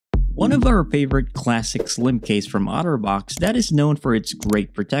One of our favorite classic slim case from OtterBox that is known for its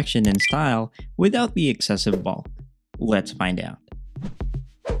great protection and style without the excessive bulk. Let's find out.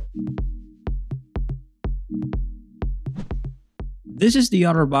 This is the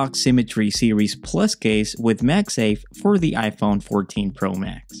OtterBox Symmetry Series Plus case with MagSafe for the iPhone 14 Pro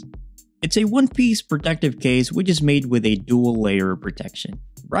Max. It's a one-piece protective case which is made with a dual layer protection.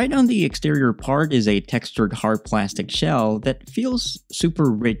 Right on the exterior part is a textured hard plastic shell that feels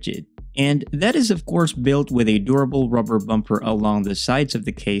super rigid, and that is of course built with a durable rubber bumper along the sides of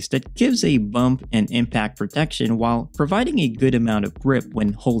the case that gives a bump and impact protection while providing a good amount of grip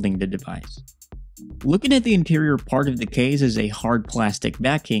when holding the device. Looking at the interior part of the case is a hard plastic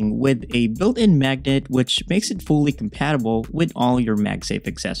backing with a built-in magnet which makes it fully compatible with all your MagSafe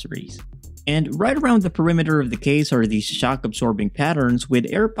accessories. And right around the perimeter of the case are these shock-absorbing patterns with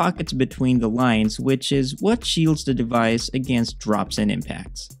air pockets between the lines, which is what shields the device against drops and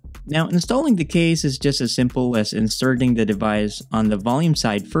impacts. Now, installing the case is just as simple as inserting the device on the volume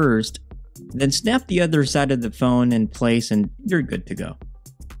side first, then snap the other side of the phone in place and you're good to go.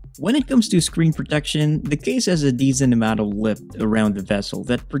 When it comes to screen protection, the case has a decent amount of lift around the bezel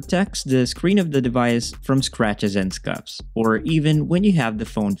that protects the screen of the device from scratches and scuffs, or even when you have the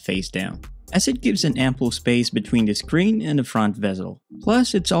phone face down, as it gives an ample space between the screen and the front bezel.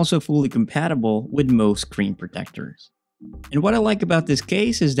 Plus, it's also fully compatible with most screen protectors. And what I like about this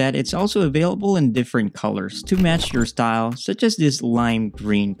case is that it's also available in different colors to match your style, such as this lime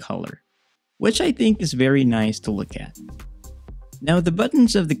green color, which I think is very nice to look at. Now, the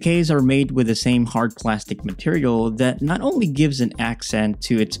buttons of the case are made with the same hard plastic material that not only gives an accent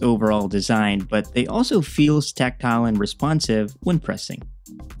to its overall design, but they also feels tactile and responsive when pressing.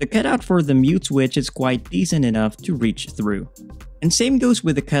 The cutout for the mute switch is quite decent enough to reach through. And same goes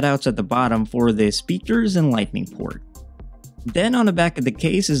with the cutouts at the bottom for the speakers and lightning port. Then on the back of the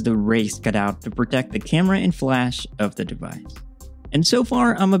case is the raised cutout to protect the camera and flash of the device. And so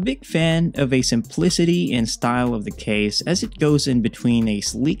far, I'm a big fan of a simplicity and style of the case as it goes in between a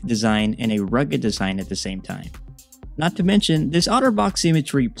sleek design and a rugged design at the same time. Not to mention, this OtterBox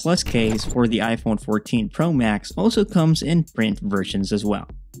Symmetry Plus case for the iPhone 14 Pro Max also comes in print versions as well,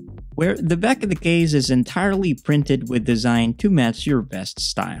 where the back of the case is entirely printed with design to match your best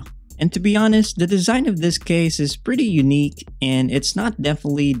style. And to be honest, the design of this case is pretty unique and it's not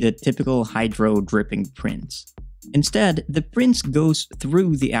definitely the typical hydro dripping prints. Instead, the prints goes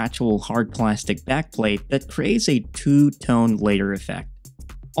through the actual hard plastic backplate that creates a two-tone layer effect.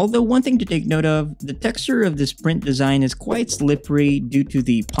 Although one thing to take note of, the texture of this print design is quite slippery due to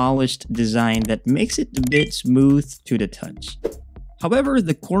the polished design that makes it a bit smooth to the touch. However,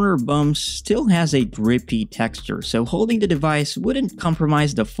 the corner bumps still has a grippy texture, so holding the device wouldn't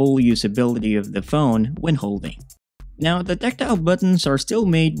compromise the full usability of the phone when holding. Now, the tactile buttons are still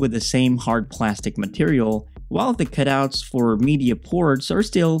made with the same hard plastic material, while the cutouts for media ports are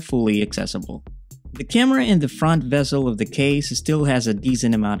still fully accessible. The camera in the front bezel of the case still has a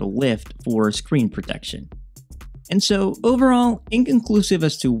decent amount of lift for screen protection. And so, overall, inconclusive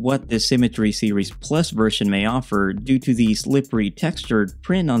as to what the Symmetry Series Plus version may offer due to the slippery textured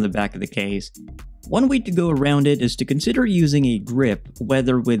print on the back of the case, one way to go around it is to consider using a grip,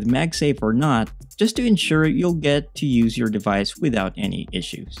 whether with MagSafe or not, just to ensure you'll get to use your device without any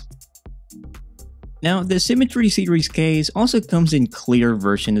issues. Now, the Symmetry Series case also comes in clear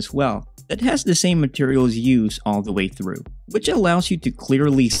version as well, that has the same materials used all the way through, which allows you to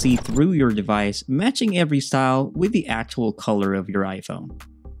clearly see through your device, matching every style with the actual color of your iPhone.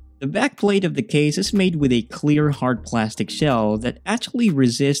 The back plate of the case is made with a clear hard plastic shell that actually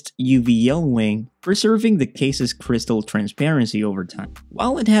resists UV yellowing, preserving the case's crystal transparency over time,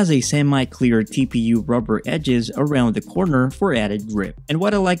 while it has a semi-clear TPU rubber edges around the corner for added grip. And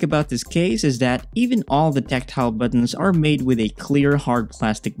what I like about this case is that even all the tactile buttons are made with a clear hard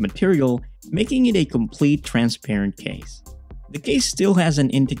plastic material, making it a complete transparent case. The case still has an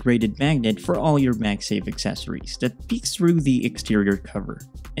integrated magnet for all your MagSafe accessories that peeks through the exterior cover.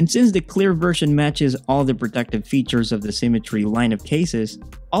 And since the clear version matches all the protective features of the Symmetry line of cases,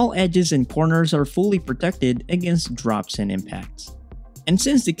 all edges and corners are fully protected against drops and impacts. And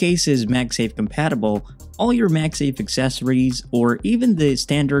since the case is MagSafe compatible, all your MagSafe accessories or even the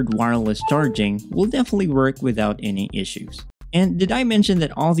standard wireless charging will definitely work without any issues. And did I mention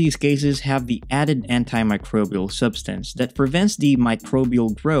that all these cases have the added antimicrobial substance that prevents the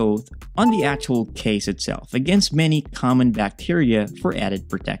microbial growth on the actual case itself against many common bacteria for added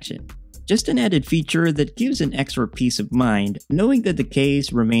protection? Just an added feature that gives an extra peace of mind knowing that the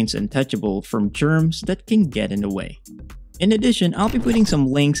case remains untouchable from germs that can get in the way. In addition, I'll be putting some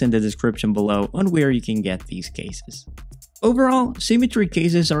links in the description below on where you can get these cases. Overall, Symmetry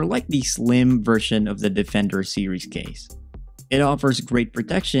cases are like the slim version of the Defender series case. It offers great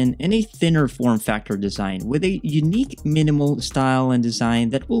protection in a thinner form factor design with a unique minimal style and design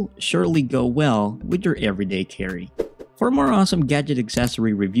that will surely go well with your everyday carry. For more awesome gadget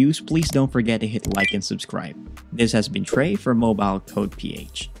accessory reviews, please don't forget to hit like and subscribe. This has been Trey from Mobile Code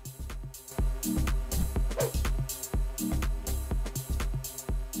PH.